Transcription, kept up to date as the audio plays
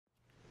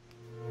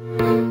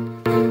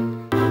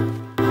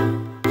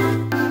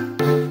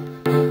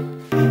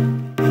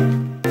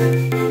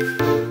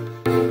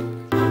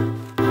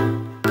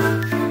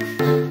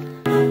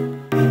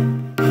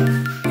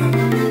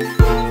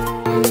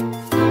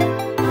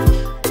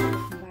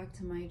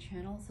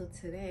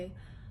today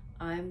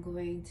I'm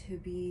going to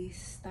be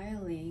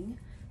styling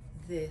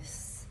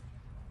this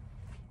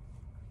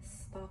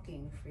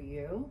stocking for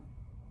you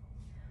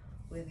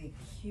with a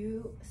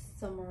cute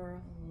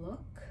summer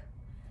look,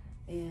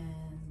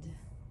 and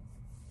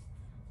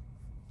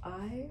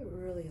I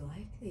really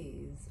like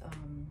these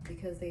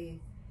because they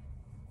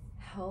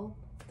help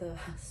the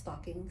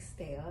stocking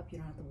stay up. You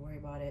don't have to worry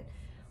about it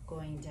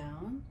going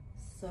down.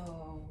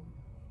 So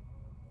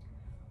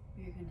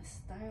we're gonna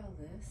style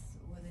this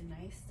with a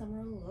nice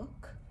summer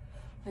look.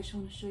 I just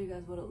want to show you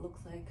guys what it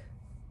looks like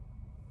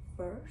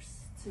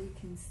first, so you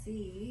can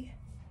see.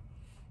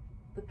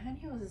 The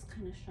pantyhose is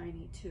kind of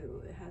shiny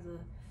too. It has a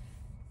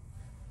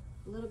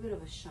little bit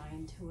of a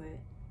shine to it.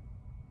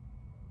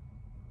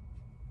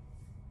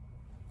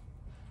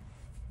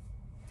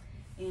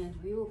 And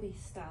we will be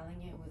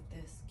styling it with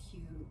this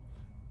cute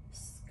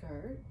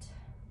skirt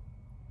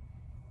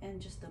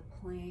and just a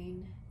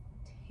plain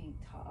tank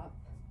top.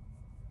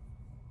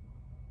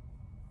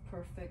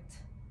 Perfect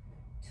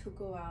to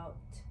go out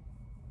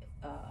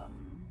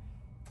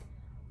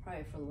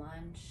probably for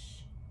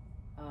lunch,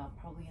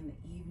 probably in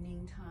the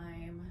evening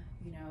time,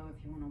 you know,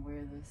 if you want to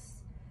wear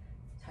this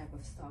type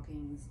of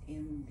stockings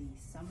in the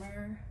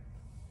summer.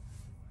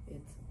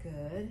 It's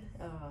good.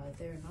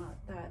 They're not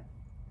that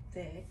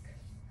thick.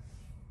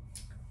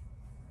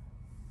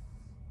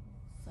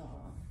 So,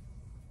 all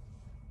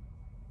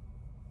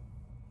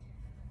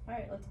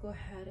right, let's go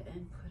ahead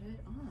and put it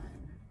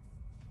on.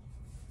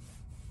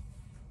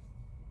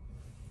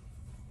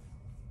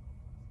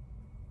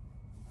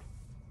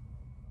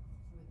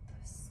 With the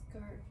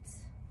skirt,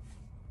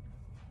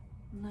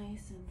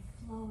 nice and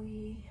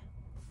flowy.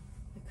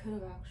 I could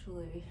have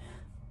actually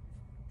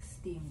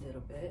steamed it a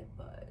bit,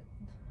 but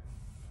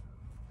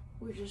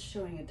we're just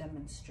showing a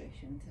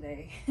demonstration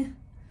today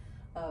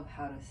of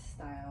how to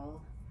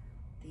style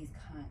this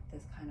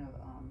kind of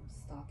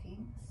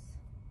stockings.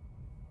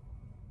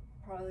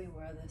 Probably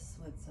wear this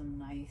with some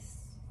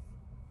nice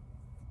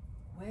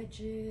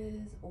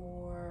wedges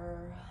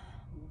or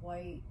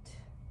white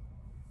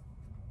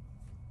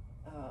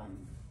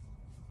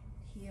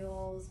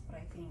heels, but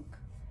I think,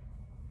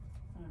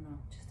 I don't know,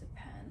 just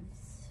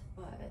depends.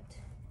 But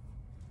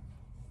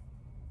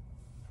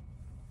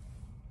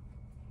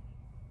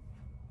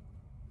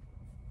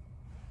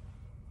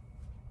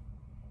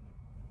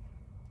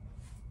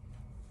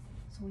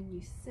so when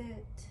you sit,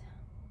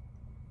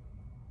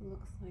 it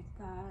looks like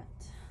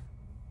that.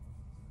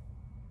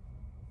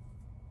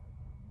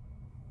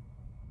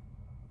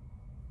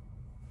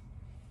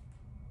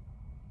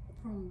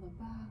 From the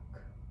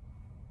back,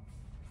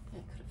 I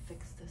could have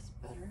fixed this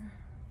better.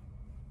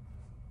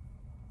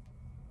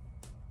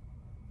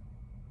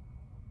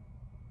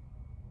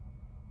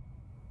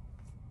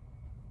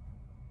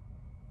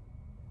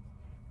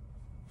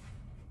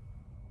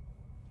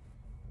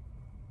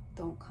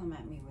 Don't come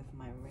at me with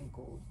my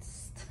wrinkled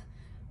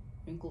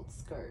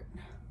skirt.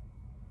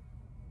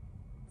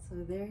 So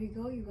there you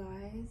go, you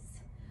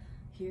guys.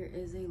 Here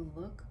is a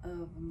look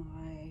of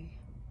my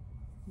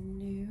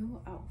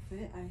new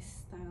outfit I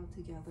styled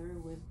together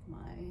with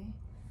my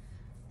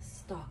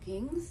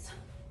stockings.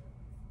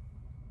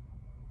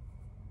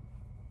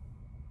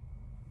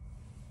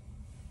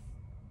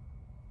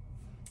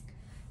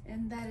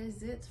 And that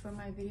is it for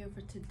my video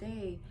for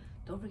today.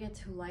 Don't forget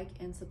to like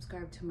and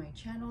subscribe to my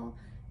channel.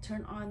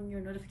 Turn on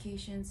your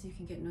notifications so you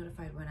can get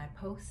notified when I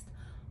post.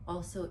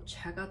 Also,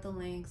 check out the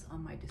links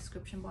on my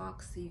description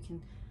box so you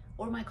can,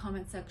 or my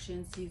comment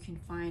section, so you can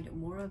find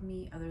more of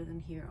me other than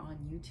here on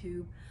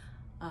YouTube.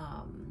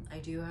 I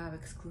do have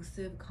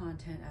exclusive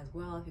content as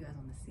well if you guys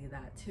want to see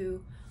that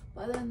too.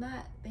 But other than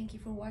that, thank you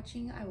for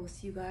watching. I will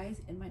see you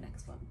guys in my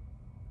next one.